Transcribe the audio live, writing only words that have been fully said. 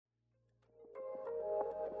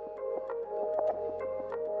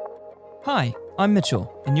Hi, I'm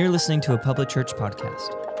Mitchell, and you're listening to a Public Church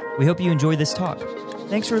podcast. We hope you enjoy this talk.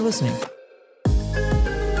 Thanks for listening.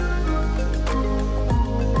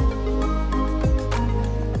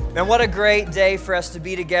 Man, what a great day for us to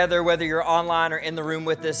be together, whether you're online or in the room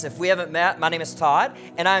with us. If we haven't met, my name is Todd,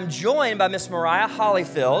 and I'm joined by Miss Mariah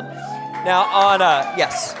Hollyfield. Now,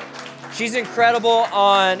 she's incredible.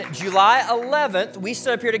 On July 11th, we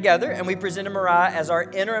stood up here together and we presented Mariah as our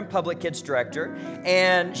interim public kids director.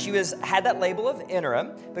 And she had that label of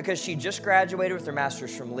interim because she just graduated with her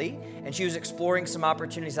master's from Lee, and she was exploring some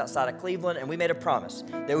opportunities outside of Cleveland. And we made a promise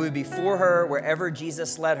that we would be for her wherever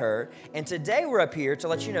Jesus led her. And today we're up here to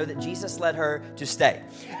let you know that Jesus led her to stay.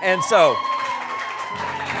 And So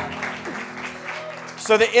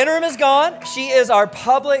the interim is gone. She is our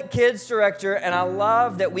public kids director, and I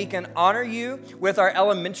love that we can honor you with our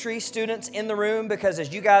elementary students in the room, because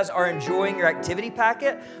as you guys are enjoying your activity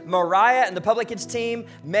packet, Mariah and the public kids team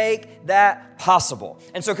make that possible.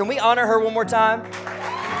 And so can we honor her one more time?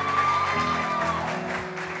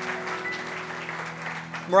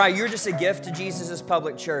 Mariah, you're just a gift to Jesus'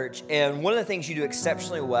 public church, and one of the things you do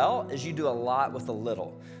exceptionally well is you do a lot with a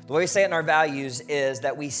little. The way we say it in our values is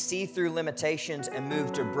that we see through limitations and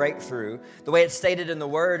move to breakthrough. The way it's stated in the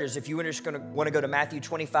Word is if you were just want to go to Matthew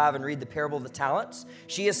 25 and read the parable of the talents,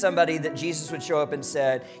 she is somebody that Jesus would show up and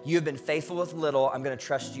said, "You have been faithful with little, I'm going to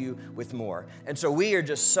trust you with more." And so we are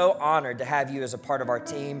just so honored to have you as a part of our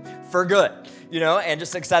team for good, and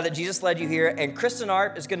just excited that Jesus led you here. And Kristen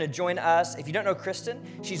Arp is going to join us. If you don't know Kristen,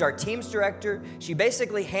 she's our team's director. She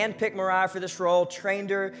basically handpicked Mariah for this role, trained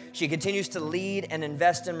her. She continues to lead and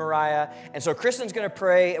invest in Mariah. And so Kristen's going to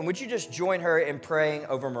pray, and would you just join her in praying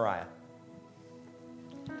over Mariah?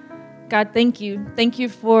 God, thank you. Thank you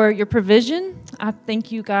for your provision. I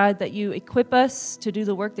thank you, God, that you equip us to do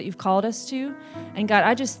the work that you've called us to. And God,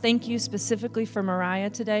 I just thank you specifically for Mariah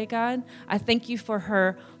today, God. I thank you for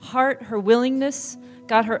her heart, her willingness,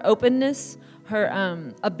 God, her openness,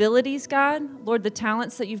 her abilities, God. Lord, the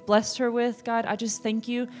talents that you've blessed her with, God, I just thank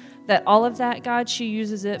you that all of that, God, she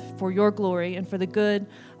uses it for your glory and for the good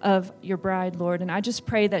of your bride, Lord. And I just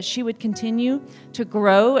pray that she would continue to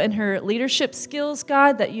grow in her leadership skills,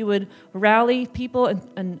 God, that you would rally people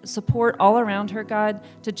and support all around her, God,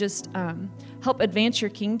 to just help advance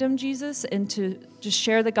your kingdom, Jesus, and to just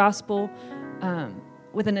share the gospel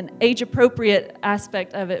within an age-appropriate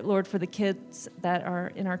aspect of it, Lord, for the kids that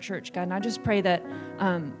are in our church, God. And I just pray that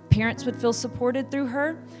parents would feel supported through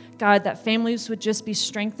her, God, that families would just be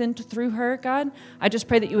strengthened through her, God. I just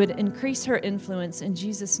pray that you would increase her influence. In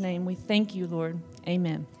Jesus' name, we thank you, Lord.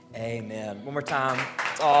 Amen. Amen. One more time.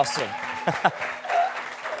 It's awesome.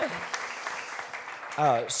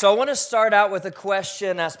 So I want to start out with a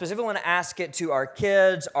question. I specifically want to ask it to our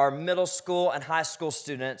kids, our middle school and high school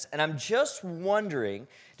students. And I'm just wondering,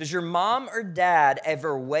 does your mom or dad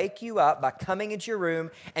ever wake you up by coming into your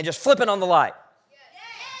room and just flipping on the light? Yes.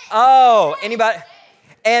 Oh, anybody?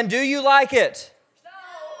 And do you like it?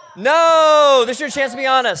 No. This is your chance to be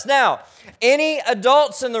honest. Now, any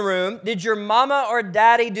adults in the room, did your mama or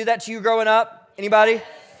daddy do that to you growing up? Anybody? Yes.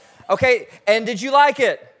 Okay, and did you like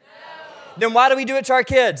it? Then why do we do it to our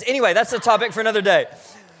kids? Anyway, that's a topic for another day.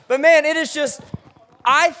 But man, it is just,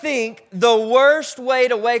 I think, the worst way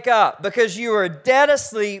to wake up, because you are dead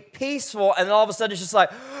asleep, peaceful, and then all of a sudden it's just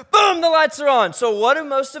like, boom, the lights are on. So what do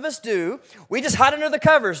most of us do? We just hide under the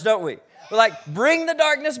covers, don't we? We're like, bring the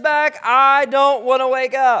darkness back. I don't want to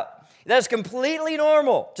wake up. That's completely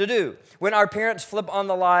normal to do. When our parents flip on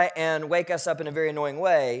the light and wake us up in a very annoying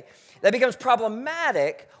way, that becomes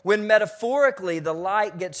problematic when metaphorically the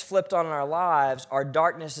light gets flipped on in our lives, our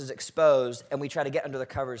darkness is exposed, and we try to get under the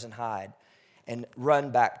covers and hide and run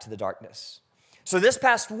back to the darkness. So this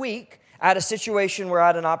past week, I had a situation where I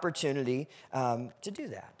had an opportunity to do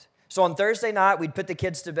that. So on Thursday night, we'd put the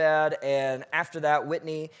kids to bed, and after that,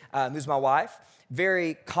 Whitney, who's my wife,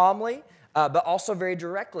 very calmly, but also very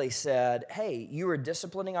directly said, "Hey, you are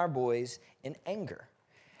disciplining our boys in anger."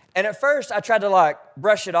 And at first, I tried to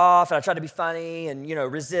brush it off, and I tried to be funny and,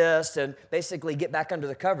 resist and basically get back under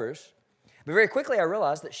the covers. But very quickly, I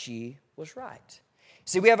realized that she was right.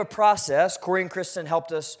 See, we have a process. Corey and Kristen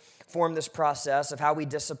helped us form this process of how we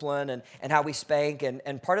discipline and how we spank.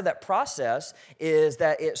 And part of that process is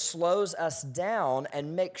that it slows us down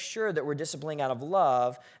and makes sure that we're disciplining out of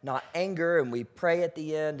love, not anger, and we pray at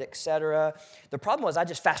the end, etc. The problem was I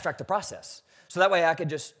just fast-tracked the process. So that way I could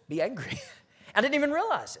just be angry. I didn't even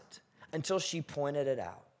realize it until she pointed it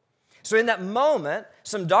out. So in that moment,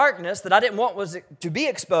 some darkness that I didn't want to be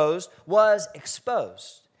exposed was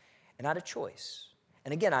exposed. And I had a choice.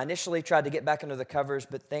 And again, I initially tried to get back under the covers,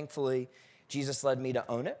 but thankfully, Jesus led me to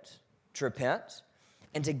own it, to repent,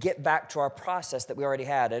 and to get back to our process that we already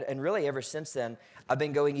had. And really, ever since then, I've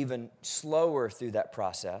been going even slower through that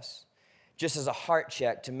process, just as a heart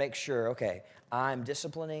check to make sure, okay, I'm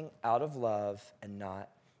disciplining out of love and not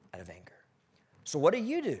out of anger. So what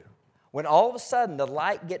do when all of a sudden the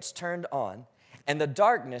light gets turned on and the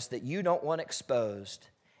darkness that you don't want exposed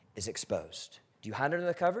is exposed? Do you hide under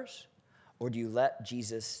the covers, or do you let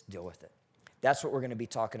Jesus deal with it? That's what we're going to be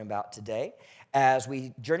talking about today as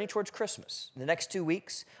we journey towards Christmas. The next 2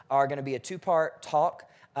 weeks are going to be a two-part talk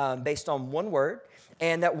based on one word,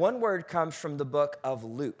 and that one word comes from the book of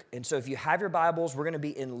Luke. And so if you have your Bibles, we're going to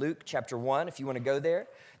be in Luke chapter 1, if you want to go there.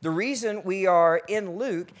 The reason we are in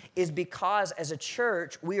Luke is because as a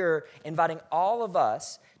church, we are inviting all of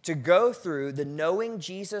us to go through the Knowing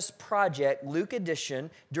Jesus Project Luke edition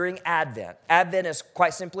during Advent. Advent is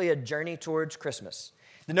quite simply a journey towards Christmas.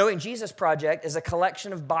 The Knowing Jesus Project is a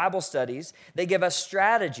collection of Bible studies. They give us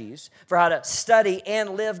strategies for how to study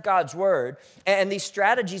and live God's Word. And these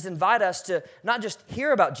strategies invite us to not just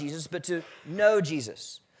hear about Jesus, but to know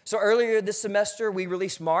Jesus. So earlier this semester, we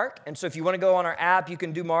released Mark. And so if you want to go on our app, you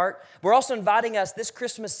can do Mark. We're also inviting us this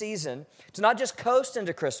Christmas season to not just coast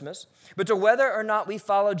into Christmas, but to whether or not we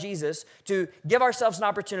follow Jesus, to give ourselves an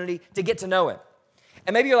opportunity to get to know Him.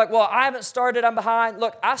 And maybe you're like, well, I haven't started, I'm behind.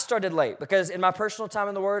 Look, I started late because in my personal time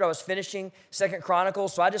in the Word, I was finishing 2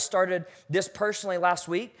 Chronicles, so I just started this personally last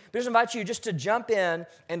week. But I just invite you just to jump in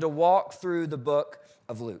and to walk through the book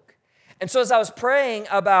of Luke. And so as I was praying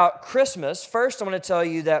about Christmas, first I want to tell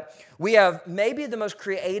you that we have maybe the most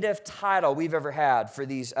creative title we've ever had for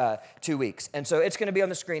these 2 weeks. And so it's going to be on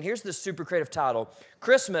the screen. Here's the super creative title,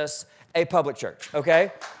 Christmas, a Public Church,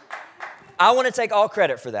 okay? I want to take all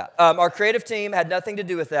credit for that. Our creative team had nothing to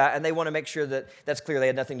do with that, and they want to make sure that that's clear they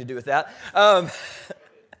had nothing to do with that.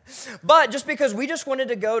 But just because we just wanted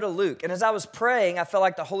to go to Luke, and as I was praying, I felt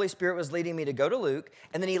like the Holy Spirit was leading me to go to Luke,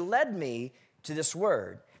 and then He led me to this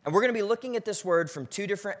word. And we're going to be looking at this word from two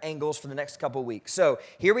different angles for the next couple weeks. So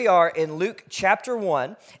here we are in Luke chapter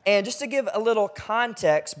 1, and just to give a little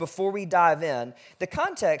context before we dive in, the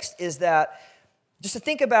context is that just to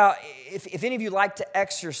think about if any of you like to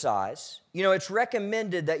exercise, you know, it's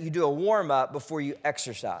recommended that you do a warm-up before you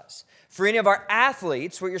exercise. For any of our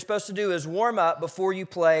athletes, what you're supposed to do is warm up before you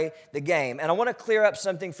play the game. And I want to clear up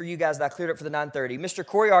something for you guys that I cleared up for the 9:30. Mr.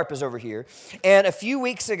 Corey Arp is over here. And a few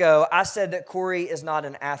weeks ago, I said that Corey is not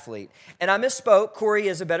an athlete. And I misspoke. Corey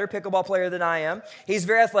is a better pickleball player than I am. He's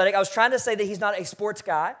very athletic. I was trying to say that he's not a sports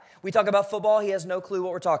guy. We talk about football. He has no clue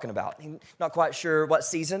what we're talking about. He's not quite sure what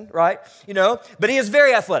season, right? You know, but he is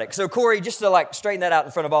very athletic. So Corey, just to straighten that out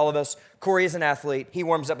in front of all of us, Corey is an athlete. He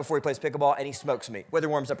warms up before he plays pickleball, and he smokes me, whether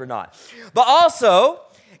he warms up or not. But also,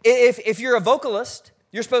 if you're a vocalist,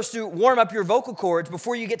 you're supposed to warm up your vocal cords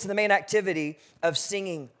before you get to the main activity of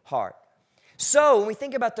singing hard. So when we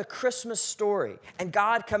think about the Christmas story and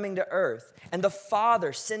God coming to earth and the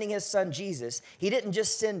Father sending His Son Jesus, He didn't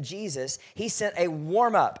just send Jesus, He sent a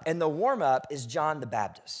warm-up, and the warm-up is John the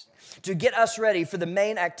Baptist to get us ready for the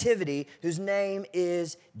main activity whose name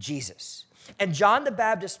is Jesus. And John the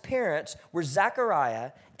Baptist's parents were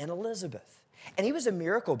Zechariah and Elizabeth, and he was a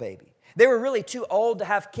miracle baby. They were really too old to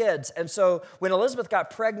have kids. And so when Elizabeth got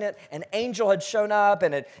pregnant, an angel had shown up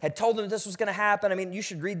and had told them this was going to happen. I mean, you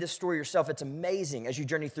should read this story yourself. It's amazing as you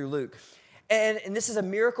journey through Luke. And this is a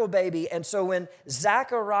miracle baby. And so when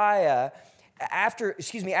Zechariah, after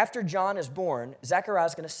John is born, Zechariah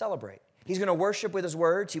is going to celebrate. He's going to worship with his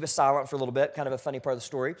words. He was silent for a little bit, kind of a funny part of the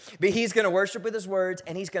story. But he's going to worship with his words,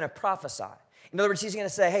 and he's going to prophesy. In other words, he's going to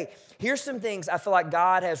say, hey, here's some things I feel like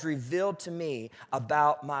God has revealed to me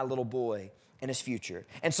about my little boy and his future.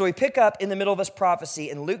 And so we pick up in the middle of this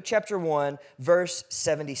prophecy in Luke chapter 1, verse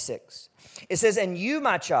 76. It says, and you,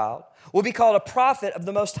 my child, will be called a prophet of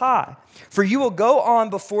the Most High, for you will go on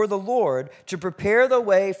before the Lord to prepare the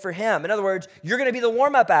way for Him. In other words, you're going to be the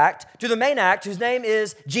warm-up act to the main act, whose name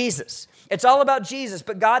is Jesus. It's all about Jesus,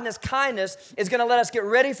 but God in His kindness is going to let us get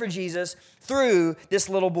ready for Jesus through this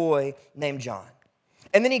little boy named John.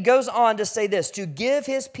 And then he goes on to say this, to give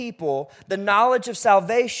His people the knowledge of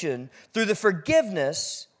salvation through the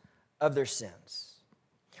forgiveness of their sins.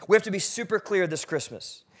 We have to be super clear this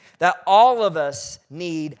Christmas that all of us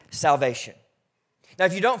need salvation. Now,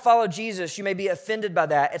 if you don't follow Jesus, you may be offended by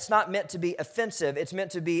that. It's not meant to be offensive. It's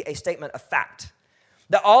meant to be a statement of fact.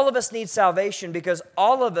 That all of us need salvation because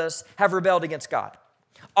all of us have rebelled against God.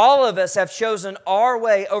 All of us have chosen our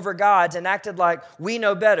way over God's and acted like we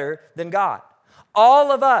know better than God.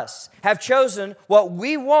 All of us have chosen what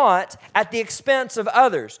we want at the expense of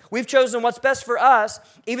others. We've chosen what's best for us,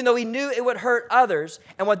 even though we knew it would hurt others.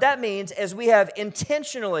 And what that means is we have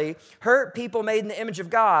intentionally hurt people made in the image of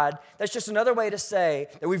God. That's just another way to say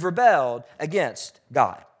that we've rebelled against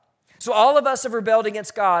God. So all of us have rebelled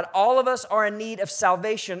against God. All of us are in need of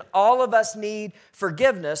salvation. All of us need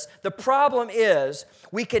forgiveness. The problem is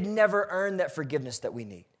we could never earn that forgiveness that we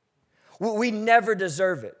need. We never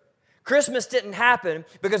deserve it. Christmas didn't happen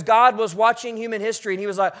because God was watching human history and he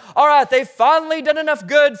was like, all right, they've finally done enough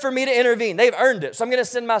good for me to intervene. They've earned it, so I'm going to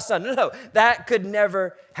send my son. No, that could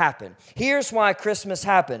never happen. Here's why Christmas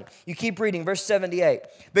happened. You keep reading, verse 78.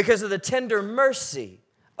 Because of the tender mercy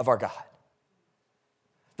of our God.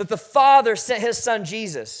 That the Father sent his son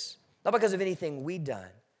Jesus, not because of anything we've done,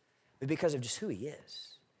 but because of just who he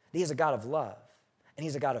is. He is a God of love and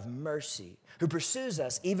he's a God of mercy who pursues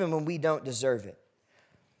us even when we don't deserve it.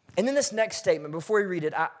 And then this next statement, before we read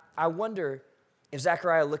it, I wonder if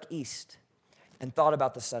Zechariah looked east and thought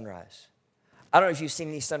about the sunrise. I don't know if you've seen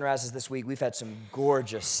any sunrises this week. We've had some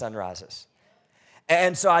gorgeous sunrises.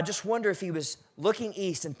 And so I just wonder if he was looking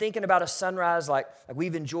east and thinking about a sunrise like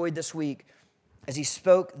we've enjoyed this week as he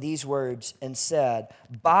spoke these words and said,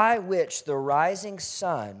 by which the rising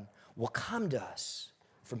sun will come to us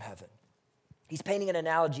from heaven. He's painting an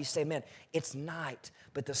analogy saying, man, it's night,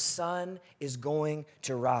 but the sun is going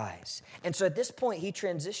to rise. And so at this point, he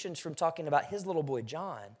transitions from talking about his little boy,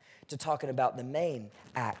 John, to talking about the main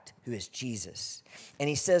act, who is Jesus. And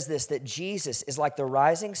he says this, that Jesus is like the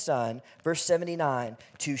rising sun, verse 79,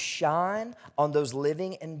 to shine on those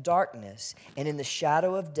living in darkness and in the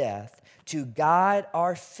shadow of death, to guide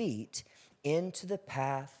our feet into the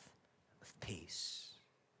path of peace.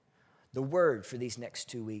 The word for these next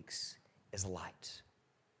 2 weeks is light.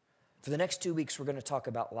 For the next 2 weeks, we're going to talk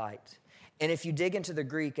about light. And if you dig into the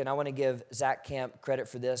Greek, and I want to give Zach Camp credit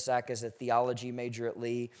for this. Zach is a theology major at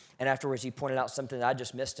Lee. And afterwards, he pointed out something that I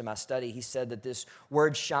just missed in my study. He said that this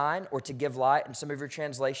word shine, or to give light, in some of your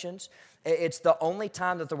translations, it's the only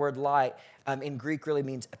time that the word light in Greek really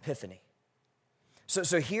means epiphany.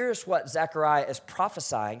 So here's what Zechariah is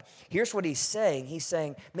prophesying. Here's what he's saying. He's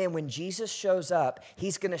saying, man, when Jesus shows up,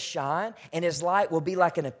 he's going to shine, and his light will be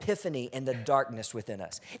like an epiphany in the darkness within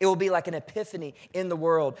us. It will be like an epiphany in the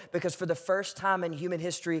world, because for the first time in human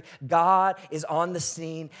history, God is on the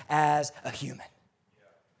scene as a human.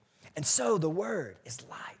 And so the word is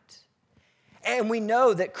light. And we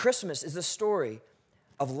know that Christmas is the story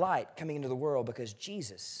of light coming into the world because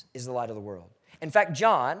Jesus is the light of the world. In fact,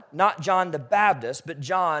 John, not John the Baptist, but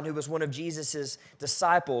John, who was one of Jesus'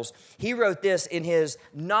 disciples, he wrote this in his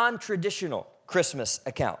non-traditional Christmas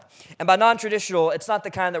account. And by non-traditional, it's not the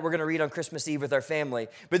kind that we're going to read on Christmas Eve with our family,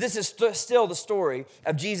 but this is still the story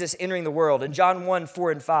of Jesus entering the world. In John 1,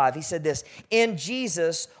 4 and 5, he said this, in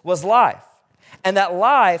Jesus was life, and that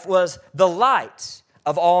life was the light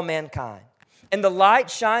of all mankind. And the light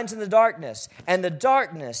shines in the darkness, and the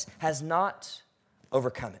darkness has not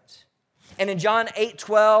overcome it. And in John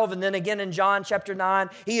 8:12, and then again in John chapter 9,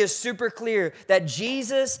 he is super clear that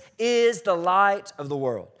Jesus is the light of the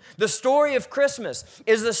world. The story of Christmas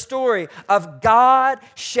is the story of God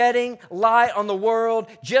shedding light on the world,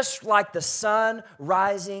 just like the sun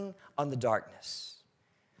rising on the darkness.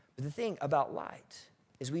 But the thing about light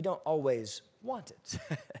is we don't always want it.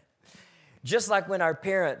 Just like when our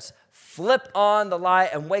parents flip on the light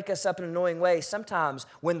and wake us up in an annoying way, sometimes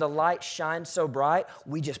when the light shines so bright,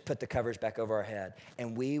 we just put the covers back over our head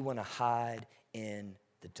and we want to hide in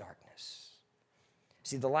the darkness.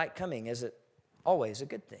 See, the light coming isn't always a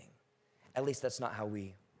good thing. At least that's not how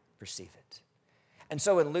we perceive it. And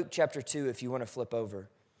so in Luke chapter 2, if you want to flip over,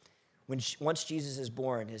 once Jesus is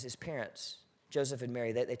born, his parents, Joseph and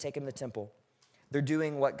Mary, they take him to the temple. They're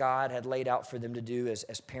doing what God had laid out for them to do as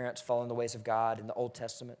parents following the ways of God in the Old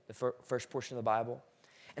Testament, the first portion of the Bible.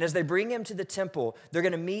 And as they bring him to the temple, they're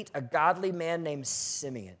going to meet a godly man named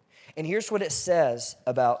Simeon. And here's what it says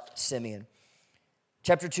about Simeon.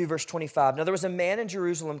 Chapter 2, verse 25. Now there was a man in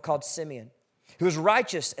Jerusalem called Simeon who was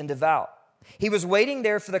righteous and devout. He was waiting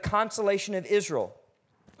there for the consolation of Israel,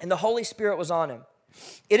 and the Holy Spirit was on him.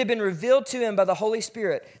 It had been revealed to him by the Holy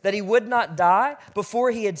Spirit that he would not die before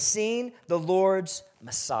he had seen the Lord's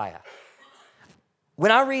Messiah. When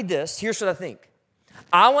I read this, here's what I think.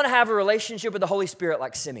 I want to have a relationship with the Holy Spirit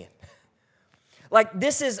like Simeon. Like,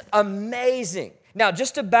 this is amazing Now,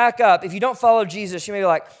 just to back up, if you don't follow Jesus, you may be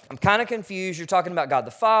like, I'm kind of confused. You're talking about God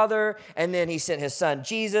the Father, and then he sent his son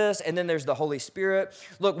Jesus, and then there's the Holy Spirit.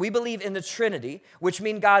 Look, we believe in the Trinity, which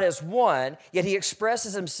means God is one, yet he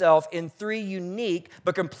expresses himself in three unique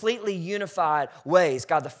but completely unified ways: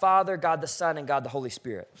 God the Father, God the Son, and God the Holy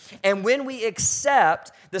Spirit. And when we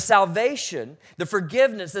accept the salvation, the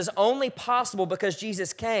forgiveness that's only possible because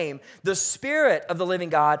Jesus came, the Spirit of the living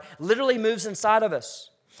God literally moves inside of us.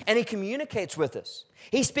 And he communicates with us.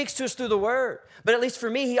 He speaks to us through the Word. But at least for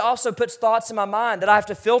me, he also puts thoughts in my mind that I have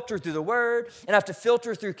to filter through the Word and I have to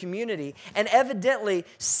filter through community. And evidently,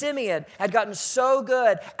 Simeon had gotten so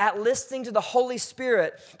good at listening to the Holy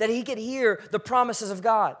Spirit that he could hear the promises of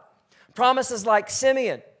God. Promises like,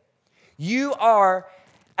 Simeon, you are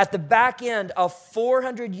at the back end of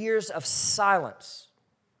 400 years of silence.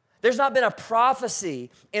 There's not been a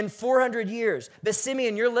prophecy in 400 years. But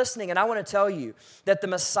Simeon, you're listening, and I want to tell you that the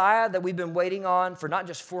Messiah that we've been waiting on for not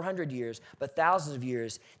just 400 years, but thousands of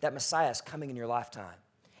years, that Messiah is coming in your lifetime.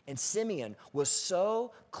 And Simeon was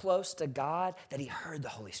so close to God that he heard the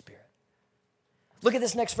Holy Spirit. Look at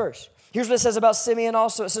this next verse. Here's what it says about Simeon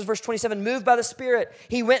also. It says, verse 27, moved by the Spirit,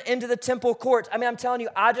 he went into the temple courts. I mean, I'm telling you,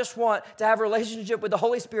 I just want to have a relationship with the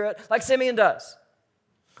Holy Spirit like Simeon does.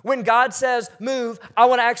 When God says move, I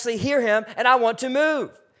want to actually hear him and I want to move.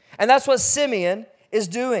 And that's what Simeon is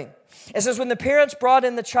doing. It says, when the parents brought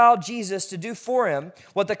in the child Jesus to do for him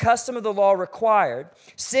what the custom of the law required,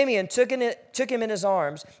 Simeon took him in his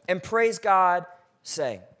arms and praised God,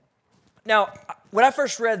 saying. Now, when I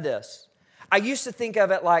first read this, I used to think of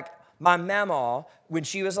it like my mama, when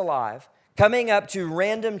she was alive, coming up to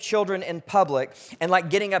random children in public and like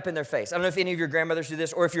getting up in their face. I don't know if any of your grandmothers do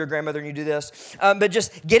this or if you're a grandmother and you do this, but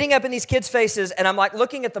just getting up in these kids' faces, and I'm like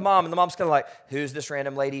looking at the mom, and the mom's kind of like, who's this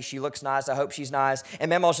random lady? She looks nice. I hope she's nice. And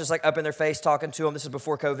Mama's just like up in their face talking to them. This is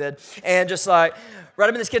before COVID. And just like right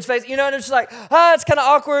up in this kid's face, and it's just like, it's kind of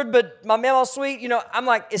awkward, but my Mama's sweet. I'm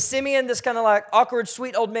like, is Simeon this kind of like awkward,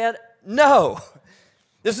 sweet old man? No.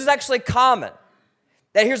 This is actually common.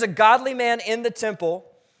 That here's a godly man in the temple,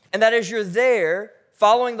 and that as you're there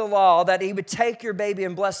following the law, that he would take your baby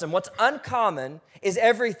and bless him. What's uncommon is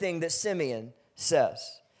everything that Simeon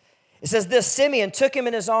says. It says this, Simeon took him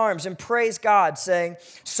in his arms and praised God, saying,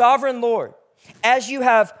 Sovereign Lord, as you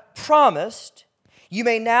have promised, you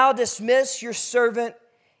may now dismiss your servant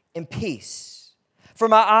in peace. For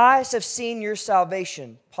my eyes have seen your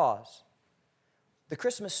salvation. Pause. The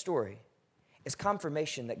Christmas story is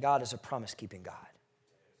confirmation that God is a promise-keeping God.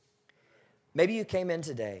 Maybe you came in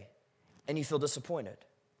today and you feel disappointed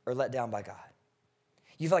or let down by God.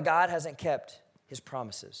 You feel like God hasn't kept his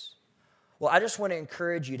promises. Well, I just want to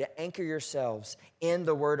encourage you to anchor yourselves in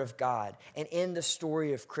the Word of God and in the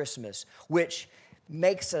story of Christmas, which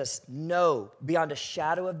makes us know beyond a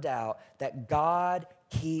shadow of doubt that God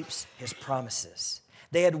keeps his promises.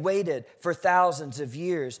 They had waited for thousands of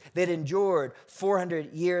years. They'd endured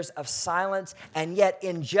 400 years of silence, and yet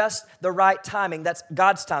in just the right timing, that's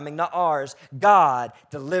God's timing, not ours, God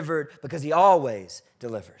delivered because he always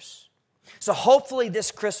delivers. So hopefully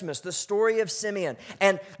this Christmas, the story of Simeon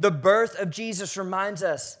and the birth of Jesus reminds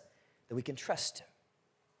us that we can trust him.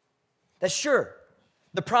 That sure,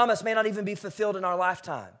 the promise may not even be fulfilled in our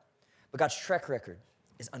lifetime, but God's track record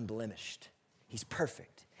is unblemished. He's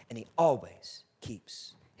perfect, and he always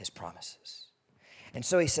keeps his promises. And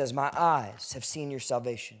so he says, my eyes have seen your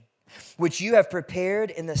salvation, which you have prepared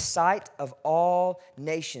in the sight of all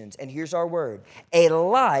nations. And here's our word, a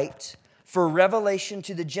light for revelation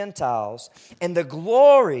to the Gentiles and the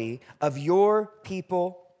glory of your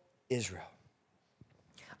people, Israel.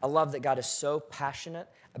 I love that God is so passionate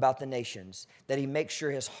about the nations that he makes sure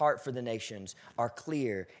his heart for the nations are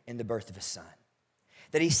clear in the birth of his son.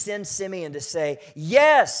 That he sends Simeon to say,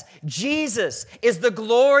 yes, Jesus is the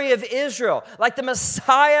glory of Israel. Like the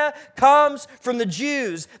Messiah comes from the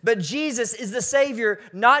Jews, but Jesus is the Savior,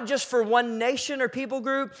 not just for one nation or people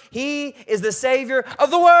group. He is the Savior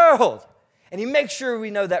of the world. And he makes sure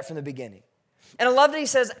we know that from the beginning. And I love that he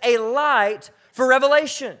says, a light for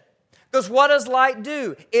revelation. Because what does light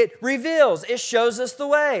do? It reveals, it shows us the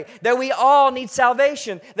way, that we all need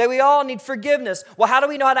salvation, that we all need forgiveness. Well, how do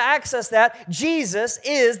we know how to access that? Jesus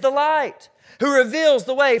is the light who reveals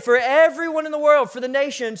the way for everyone in the world, for the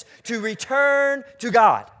nations to return to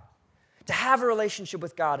God, to have a relationship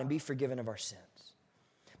with God and be forgiven of our sins.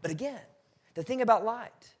 But again, the thing about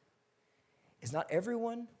light is not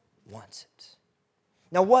everyone wants it.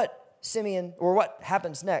 Now, what Simeon, or what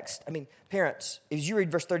happens next? I mean, parents, as you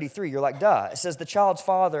read verse 33, you're like, duh. It says the child's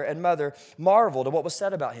father and mother marveled at what was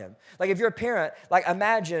said about him. Like if you're a parent, like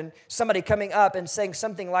imagine somebody coming up and saying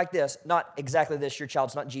something like this, not exactly this, your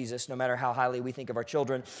child's not Jesus, no matter how highly we think of our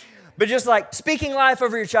children, but just like speaking life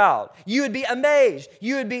over your child. You would be amazed.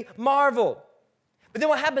 You would be marveled. But then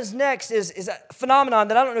what happens next is a phenomenon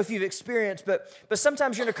that I don't know if you've experienced, but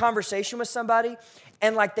sometimes you're in a conversation with somebody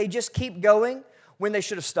and like they just keep going when they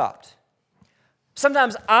should have stopped.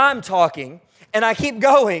 Sometimes I'm talking and I keep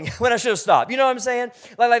going when I should have stopped. You know what I'm saying?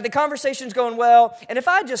 Like the conversation's going well, and if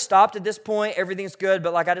I just stopped at this point, everything's good,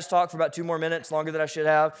 but like I just talked for about 2 more minutes longer than I should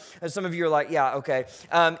have. And some of you are like, yeah, okay.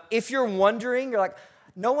 If you're wondering, you're like,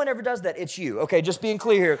 no one ever does that. It's you. Okay, just being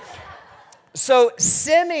clear here. So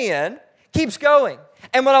Simeon keeps going.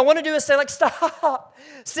 And what I want to do is say, like, stop.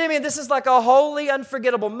 Simeon, this is like a holy,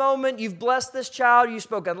 unforgettable moment. You've blessed this child. You've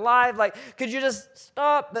spoken live. Like, could you just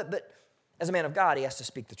stop? But as a man of God, he has to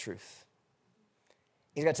speak the truth.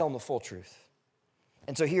 He's got to tell him the full truth.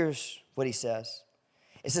 And so here's what he says.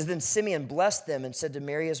 It says, then Simeon blessed them and said to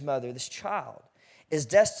Mary, his mother, this child is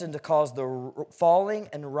destined to cause the falling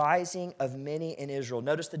and rising of many in Israel.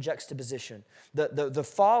 Notice the juxtaposition, the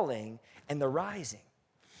falling and the rising.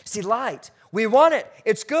 See, light, we want it.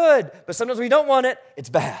 It's good, but sometimes we don't want it. It's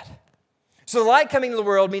bad. So the light coming to the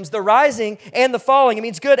world means the rising and the falling. It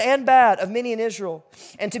means good and bad of many in Israel.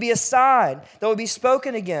 And to be a sign that will be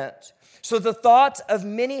spoken against. So the thoughts of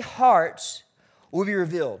many hearts will be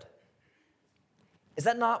revealed. Is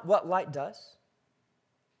that not what light does?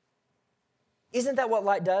 Isn't that what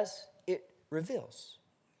light does? It reveals.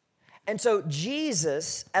 And so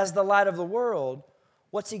Jesus, as the light of the world,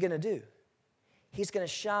 what's he going to do? He's going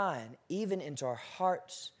to shine even into our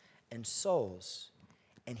hearts and souls,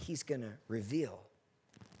 and he's going to reveal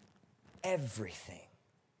everything,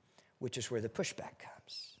 which is where the pushback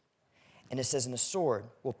comes. And it says, and a sword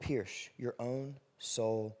will pierce your own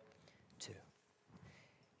soul too.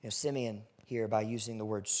 You know, Simeon here, by using the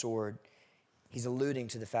word sword, he's alluding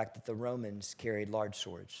to the fact that the Romans carried large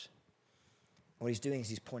swords. And what he's doing is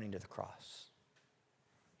he's pointing to the cross.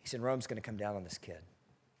 He said, Rome's going to come down on this kid.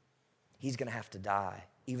 He's going to have to die,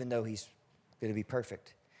 even though he's going to be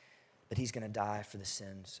perfect. But he's going to die for the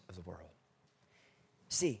sins of the world.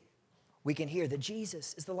 See, we can hear that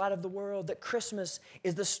Jesus is the light of the world, that Christmas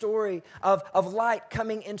is the story of light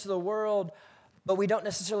coming into the world, but we don't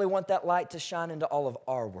necessarily want that light to shine into all of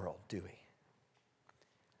our world, do we?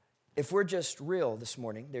 If we're just real this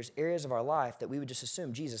morning, there's areas of our life that we would just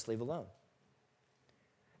assume, Jesus, leave alone.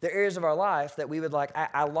 There are areas of our life that we would like,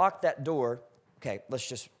 I locked that door. Okay, let's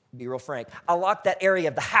just be real frank. I locked that area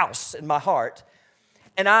of the house in my heart,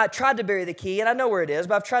 and I tried to bury the key, and I know where it is,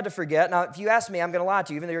 but I've tried to forget. Now, if you ask me, I'm going to lie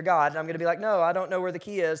to you, even though you're God, and I'm going to be like, no, I don't know where the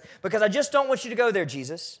key is, because I just don't want you to go there,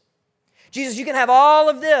 Jesus. Jesus, you can have all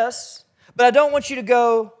of this, but I don't want you to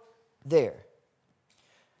go there.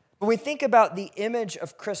 When we think about the image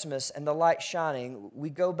of Christmas and the light shining, we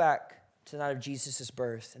go back to the night of Jesus'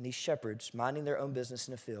 birth, and these shepherds minding their own business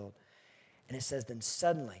in a field, and it says, then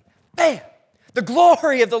suddenly, bam! The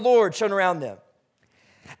glory of the Lord shone around them.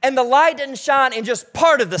 And the light didn't shine in just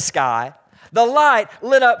part of the sky. The light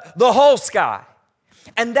lit up the whole sky.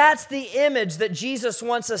 And that's the image that Jesus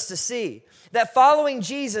wants us to see. That following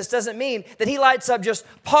Jesus doesn't mean that he lights up just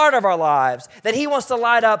part of our lives, that he wants to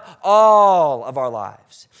light up all of our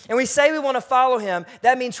lives. And we say we want to follow him,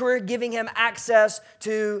 that means we're giving him access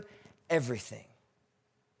to everything.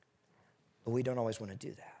 But we don't always want to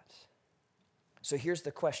do that. So here's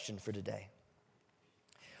the question for today.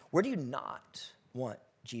 Where do you not want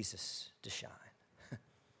Jesus to shine?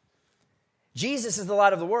 Jesus is the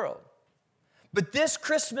light of the world. But this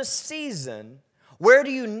Christmas season, where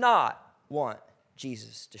do you not want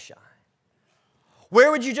Jesus to shine?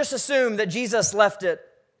 Where would you just assume that Jesus left it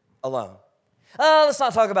alone? Oh, let's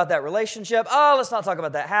not talk about that relationship. Oh, let's not talk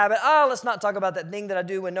about that habit. Oh, let's not talk about that thing that I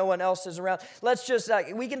do when no one else is around. Let's just,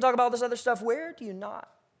 we can talk about all this other stuff. Where do you not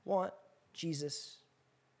want Jesus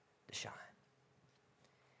to shine?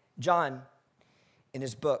 John, in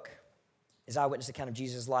his book, his eyewitness account of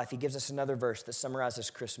Jesus' life, he gives us another verse that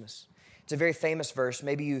summarizes Christmas. It's a very famous verse.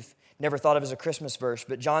 Maybe you've never thought of it as a Christmas verse,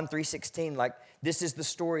 but John 3:16, like, this is the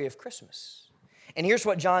story of Christmas. And here's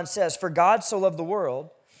what John says, for God so loved the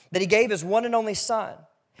world that he gave his one and only Son,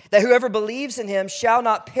 that whoever believes in him shall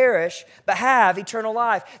not perish, but have eternal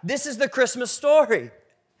life. This is the Christmas story.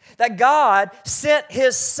 That God sent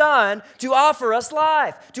his Son to offer us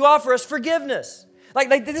life, to offer us forgiveness.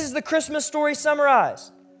 Like this is the Christmas story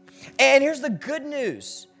summarized. And here's the good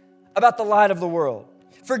news about the light of the world.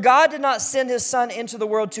 For God did not send his Son into the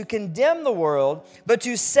world to condemn the world, but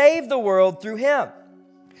to save the world through him.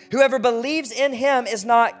 Whoever believes in him is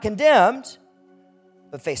not condemned,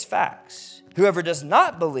 but face facts. Whoever does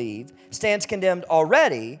not believe stands condemned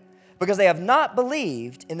already because they have not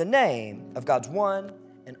believed in the name of God's one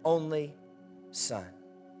and only Son.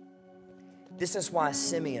 This is why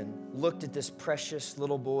Simeon looked at this precious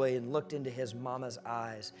little boy and looked into his mama's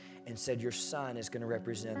eyes and said, your son is going to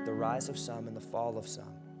represent the rise of some and the fall of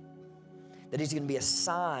some. That he's going to be a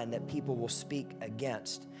sign that people will speak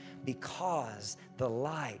against because the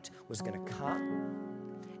light was going to come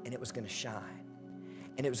and it was going to shine.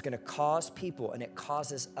 And it was going to cause people, and it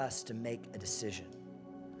causes us to make a decision.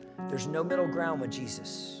 There's no middle ground with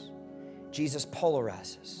Jesus. Jesus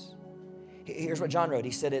polarizes. Here's what John wrote.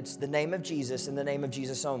 He said it's the name of Jesus and the name of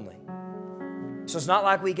Jesus only. So it's not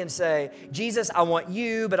like we can say, Jesus, I want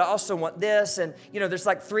you, but I also want this. And, there's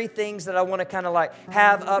like 3 things that I want to kind of like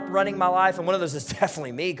have up running my life. And one of those is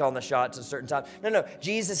definitely me calling the shots at a certain time. No.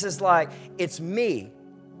 Jesus is like, it's me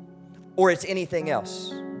or it's anything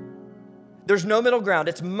else. There's no middle ground.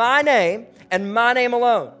 It's my name and my name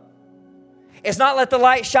alone. It's not let the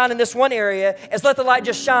light shine in this one area. It's let the light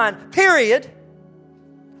just shine, period,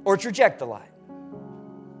 or it's reject the light.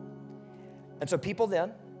 And so people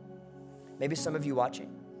then, maybe some of you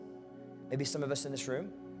watching, maybe some of us in this room,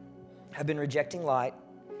 have been rejecting light,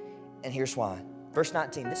 and here's why. Verse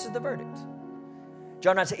 19, this is the verdict.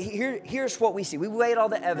 John 19, here's what we see. We weighed all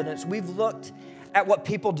the evidence. We've looked at what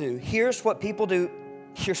people do. Here's what people do.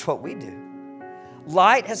 Here's what we do.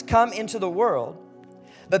 Light has come into the world,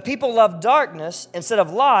 but people love darkness instead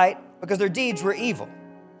of light because their deeds were evil.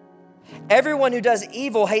 Everyone who does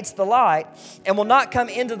evil hates the light and will not come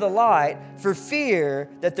into the light for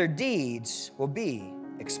fear that their deeds will be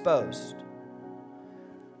exposed.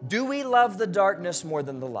 Do we love the darkness more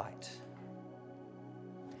than the light?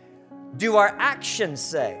 Do our actions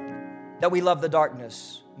say that we love the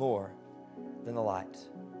darkness more than the light?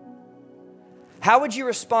 How would you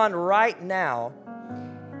respond right now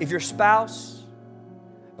if your spouse,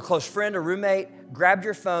 a close friend or roommate grabbed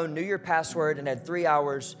your phone, knew your password, and had 3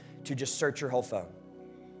 hours to just search your whole phone?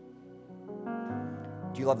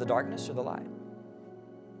 Do you love the darkness or the light?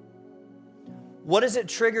 What does it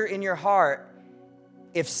trigger in your heart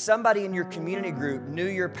if somebody in your community group knew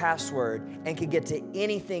your password and could get to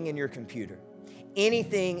anything in your computer,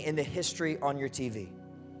 anything in the history on your TV?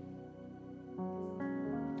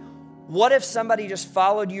 What if somebody just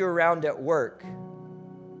followed you around at work?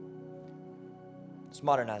 Let's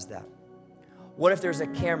modernize that. What if there's a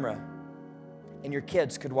camera and your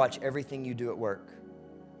kids could watch everything you do at work?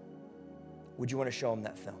 Would you want to show them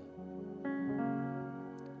that film?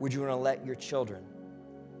 Would you want to let your children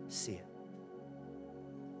see it?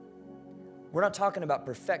 We're not talking about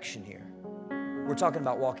perfection here. We're talking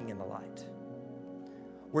about walking in the light.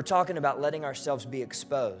 We're talking about letting ourselves be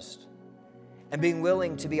exposed and being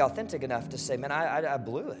willing to be authentic enough to say, man, I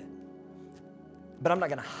blew it. But I'm not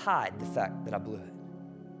going to hide the fact that I blew it.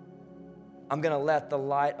 I'm going to let the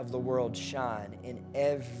light of the world shine in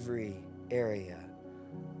every area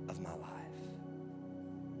of my life.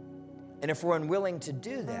 And if we're unwilling to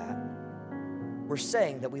do that, we're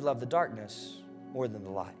saying that we love the darkness more than the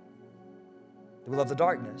light. That we love the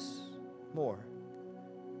darkness more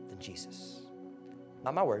than Jesus.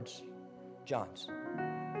 Not my words, John's.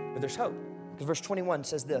 But there's hope. Because verse 21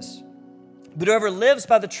 says this, but whoever lives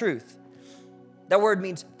by the truth, that word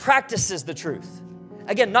means practices the truth.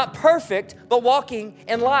 Again, not perfect, but walking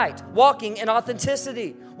in light, walking in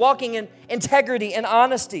authenticity, walking in integrity and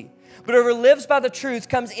honesty. But whoever lives by the truth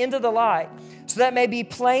comes into the light, so that may be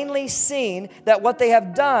plainly seen that what they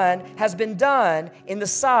have done has been done in the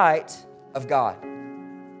sight of God.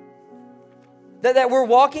 That we're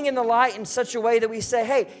walking in the light in such a way that we say,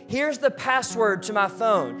 hey, here's the password to my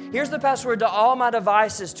phone. Here's the password to all my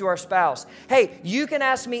devices to our spouse. Hey, you can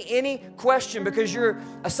ask me any question because you're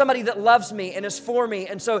somebody that loves me and is for me.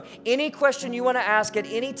 And so any question you want to ask at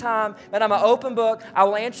any time, and I'm an open book, I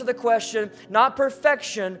will answer the question, not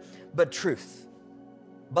perfection, but truth,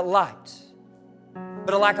 but light,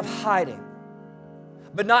 but a lack of hiding,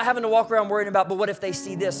 but not having to walk around worrying about, but what if they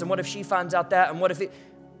see this? And what if she finds out that? And what if it...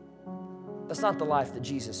 That's not the life that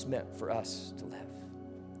Jesus meant for us to live.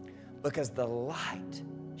 Because the light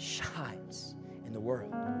shines in the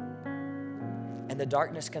world. And the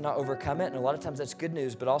darkness cannot overcome it. And a lot of times that's good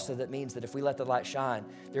news, but also that means that if we let the light shine,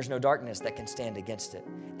 there's no darkness that can stand against it.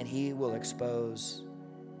 And He will expose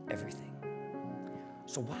everything.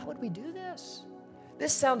 So why would we do this?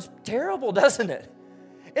 This sounds terrible, doesn't it?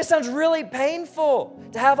 It sounds really painful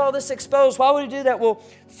to have all this exposed. Why would we do that? Well,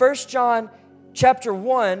 1 John chapter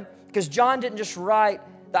 1, because John didn't just write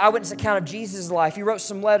the eyewitness account of Jesus' life. He wrote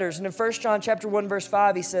some letters. And in 1 John chapter 1, verse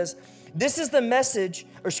 5, he says, This is the message,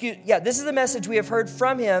 this is the message we have heard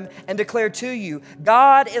from him and declare to you.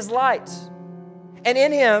 God is light, and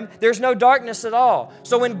in him there's no darkness at all.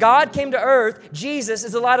 So when God came to earth, Jesus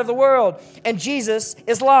is the light of the world, and Jesus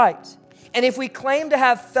is light. And if we claim to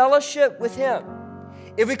have fellowship with him,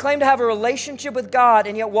 if we claim to have a relationship with God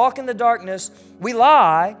and yet walk in the darkness, we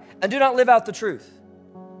lie and do not live out the truth.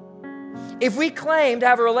 If we claim to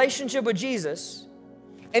have a relationship with Jesus,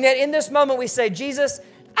 and yet in this moment we say, Jesus,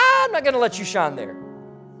 I'm not going to let you shine there.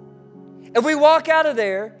 If we walk out of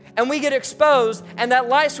there and we get exposed and that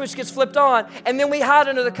light switch gets flipped on and then we hide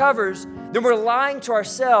under the covers, then we're lying to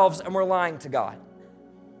ourselves and we're lying to God.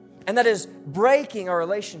 And that is breaking our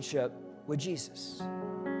relationship with Jesus.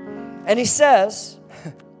 And he says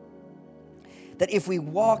that if we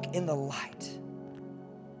walk in the light,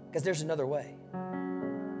 because there's another way.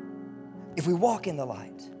 If we walk in the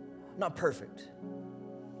light, not perfect,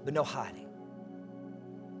 but no hiding.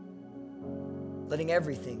 Letting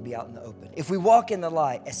everything be out in the open. If we walk in the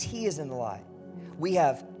light as he is in the light, we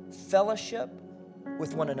have fellowship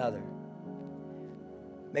with one another.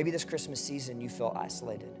 Maybe this Christmas season you feel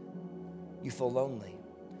isolated. You feel lonely.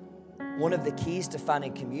 One of the keys to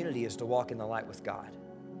finding community is to walk in the light with God.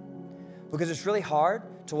 Because it's really hard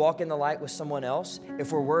to walk in the light with someone else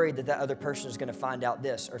if we're worried that other person is going to find out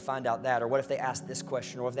this or find out that, or what if they ask this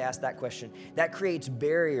question or if they ask that question. That creates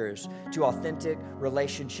barriers to authentic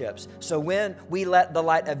relationships. So when we let the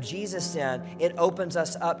light of Jesus in, it opens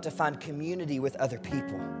us up to find community with other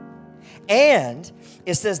people. And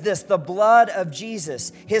it says this, the blood of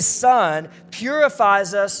Jesus, his son,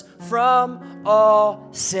 purifies us from all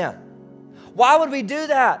sin. Why would we do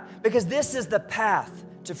that? Because this is the path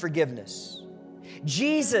to forgiveness.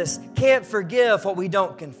 Jesus can't forgive what we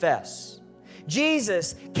don't confess.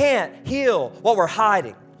 Jesus can't heal what we're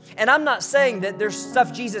hiding. And I'm not saying that there's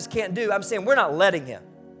stuff Jesus can't do. I'm saying we're not letting him.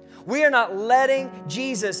 We are not letting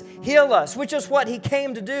Jesus heal us, which is what he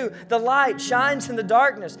came to do. The light shines in the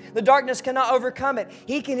darkness. The darkness cannot overcome it.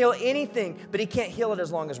 He can heal anything, but he can't heal it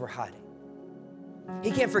as long as we're hiding.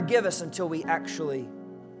 He can't forgive us until we actually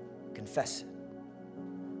confess it.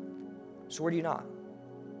 So where do you not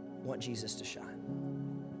want Jesus to shine?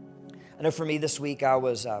 I know for me this week, I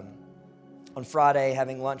was on Friday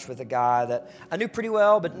having lunch with a guy that I knew pretty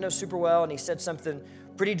well, but didn't know super well, and he said something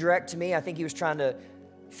pretty direct to me. I think he was trying to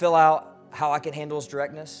fill out how I could handle his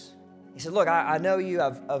directness. He said, look, I know you,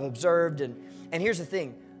 I've observed, and here's the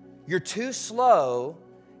thing. You're too slow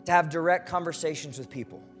to have direct conversations with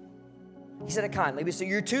people. He said it kindly, but so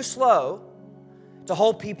you're too slow to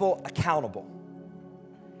hold people accountable.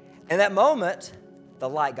 In that moment, the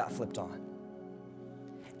light got flipped on.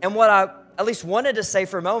 And what I at least wanted to say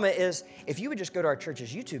for a moment is, if you would just go to our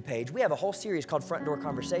church's YouTube page, we have a whole series called Front Door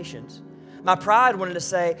Conversations. My pride wanted to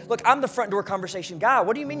say, look, I'm the front door conversation guy.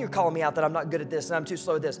 What do you mean you're calling me out that I'm not good at this and I'm too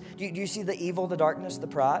slow at this? Do you see the evil, the darkness, the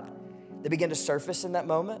pride that began to surface in that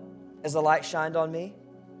moment as the light shined on me?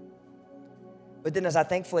 But then as I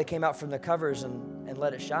thankfully came out from the covers and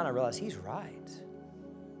let it shine, I realized he's right.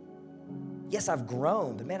 Yes, I've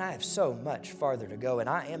grown, but man, I have so much farther to go, and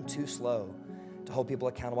I am too slow to hold people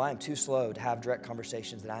accountable. I am too slow to have direct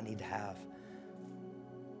conversations that I need to have.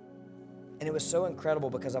 And it was so incredible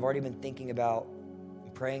because I've already been thinking about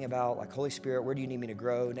and praying about, like, Holy Spirit, where do you need me to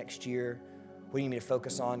grow next year? What do you need me to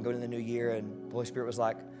focus on going into the new year? And the Holy Spirit was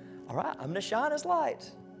like, all right, I'm going to shine as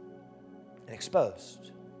light. And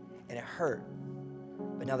exposed. And it hurt.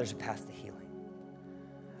 But now there's a path to healing.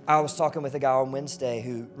 I was talking with a guy on Wednesday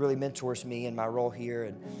who really mentors me in my role here,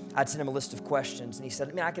 and I'd sent him a list of questions, and he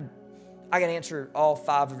said, I can answer all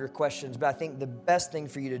 5 of your questions, but I think the best thing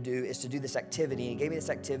for you to do is to do this activity. And he gave me this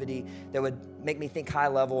activity that would make me think high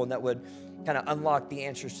level and that would kind of unlock the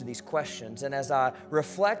answers to these questions. And as I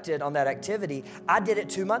reflected on that activity, I did it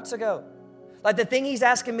 2 months ago. Like the thing he's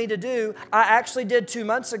asking me to do, I actually did 2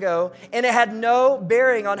 months ago, and it had no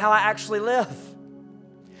bearing on how I actually live.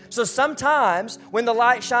 So sometimes when the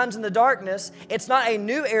light shines in the darkness, it's not a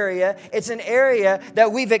new area, it's an area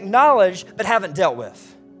that we've acknowledged but haven't dealt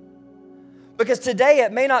with. Because today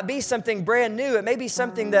it may not be something brand new. It may be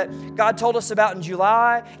something that God told us about in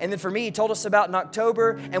July, and then for me, he told us about in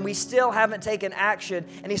October, and we still haven't taken action.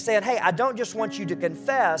 And he's saying, hey, I don't just want you to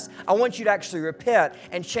confess, I want you to actually repent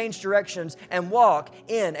and change directions and walk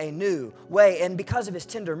in a new way. And because of his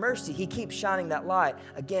tender mercy, he keeps shining that light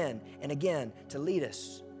again and again to lead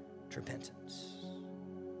us to repentance.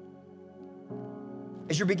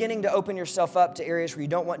 As you're beginning to open yourself up to areas where you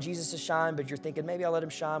don't want Jesus to shine, but you're thinking, maybe I'll let him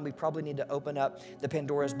shine, we probably need to open up the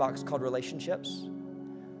Pandora's box called relationships.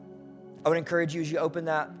 I would encourage you as you open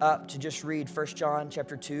that up to just read 1 John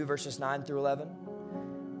chapter 2, verses 9 through 11.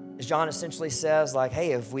 As John essentially says, like,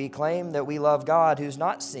 hey, if we claim that we love God who's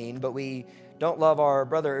not seen, but we don't love our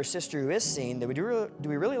brother or sister who is seen, then do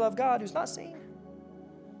we really love God who's not seen?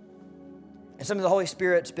 And something the Holy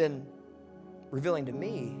Spirit's been revealing to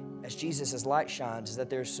me as Jesus' light shines is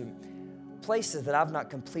that there's some places that I've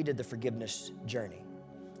not completed the forgiveness journey.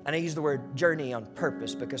 And I use the word journey on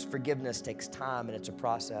purpose because forgiveness takes time and it's a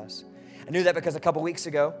process. I knew that because a couple weeks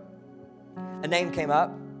ago, a name came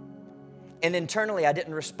up, and internally I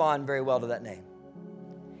didn't respond very well to that name.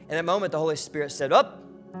 In that moment, the Holy Spirit said,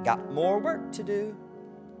 got more work to do.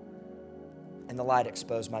 And the light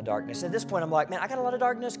exposed my darkness. At this point, I'm like, man, I got a lot of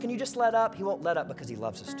darkness. Can you just let up? He won't let up because he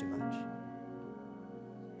loves us too much.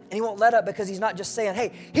 And he won't let up because he's not just saying,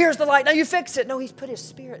 hey, here's the light, now you fix it. No, he's put his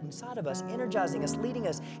Spirit inside of us, energizing us, leading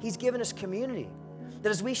us. He's given us community. That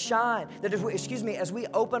as we shine, as we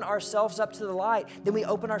open ourselves up to the light, then we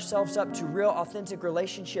open ourselves up to real, authentic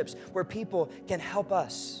relationships where people can help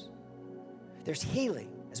us. There's healing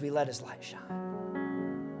as we let his light shine.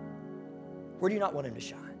 Where do you not want him to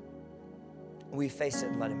shine? We face it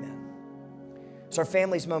and let him in. It's our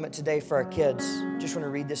family's moment today for our kids. Just want to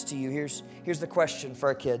read this to you. Here's the question for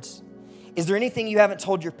our kids. Is there anything you haven't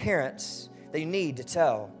told your parents that you need to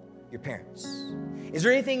tell your parents? Is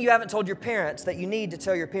there anything you haven't told your parents that you need to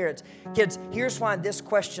tell your parents? Kids, here's why this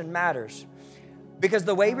question matters. Because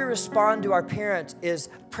the way we respond to our parents is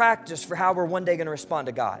practice for how we're one day going to respond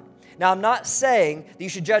to God. Now, I'm not saying that you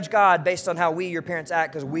should judge God based on how we, your parents,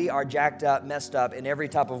 act, because we are jacked up, messed up in every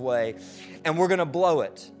type of way, and we're going to blow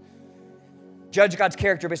it. Judge God's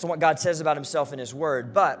character based on what God says about himself in his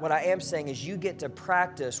word. But what I am saying is you get to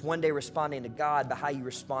practice one day responding to God by how you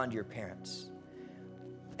respond to your parents.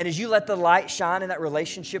 And as you let the light shine in that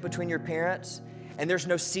relationship between your parents, and there's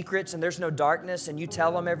no secrets and there's no darkness, and you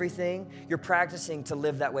tell them everything, you're practicing to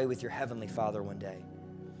live that way with your Heavenly Father one day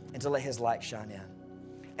and to let his light shine in.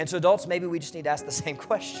 And so adults, maybe we just need to ask the same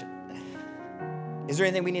question. Is there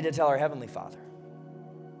anything we need to tell our Heavenly Father?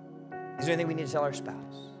 Is there anything we need to tell our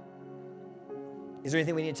spouse? Is there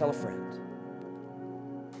anything we need to tell a friend?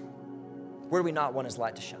 Where do we not want his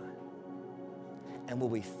light to shine? And will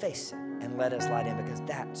we face it and let his light in? Because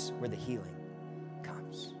that's where the healing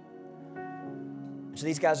comes. So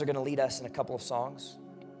these guys are going to lead us in a couple of songs.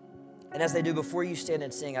 And as they do, before you stand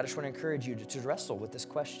and sing, I just want to encourage you to wrestle with this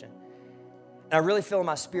question. And I really feel in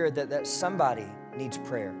my spirit that somebody needs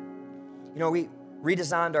prayer. You know, we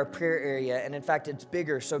redesigned our prayer area, and in fact, it's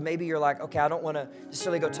bigger. So maybe you're like, okay, I don't want to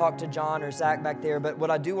necessarily go talk to John or Zach back there, but what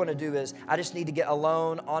I do want to do is I just need to get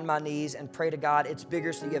alone on my knees and pray to God. It's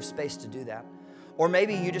bigger so you have space to do that. Or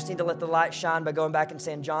maybe you just need to let the light shine by going back and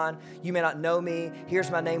saying, John, you may not know me.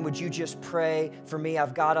 Here's my name. Would you just pray for me?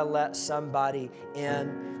 I've got to let somebody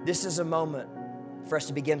in. This is a moment for us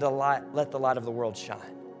to begin to let the light of the world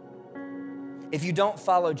shine. If you don't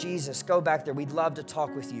follow Jesus, go back there. We'd love to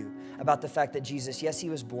talk with you about the fact that Jesus, yes, he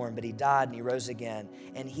was born, but he died and he rose again,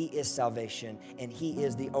 and he is salvation, and he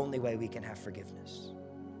is the only way we can have forgiveness.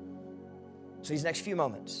 So these next few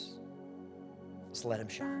moments, let's let him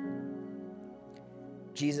shine.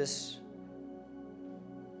 Jesus,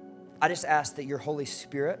 I just ask that your Holy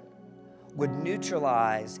Spirit would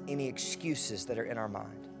neutralize any excuses that are in our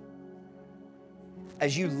mind.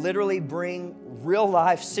 As you literally bring real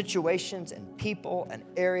life situations and people and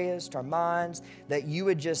areas to our minds, that you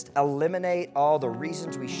would just eliminate all the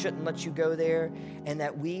reasons we shouldn't let you go there, and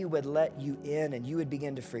that we would let you in and you would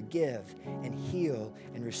begin to forgive and heal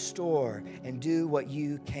and restore and do what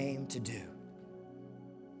you came to do.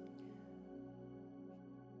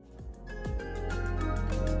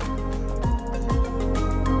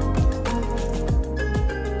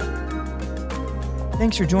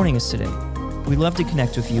 Thanks for joining us today. We'd love to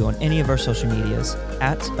connect with you on any of our social medias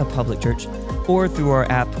at A Public Church or through our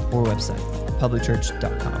app or website,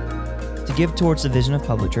 publicchurch.com. To give towards the vision of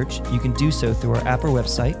Public Church, you can do so through our app or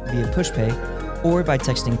website via PushPay or by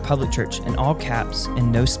texting Public Church in all caps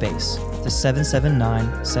and no space to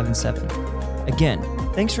 77977. Again,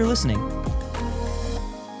 thanks for listening.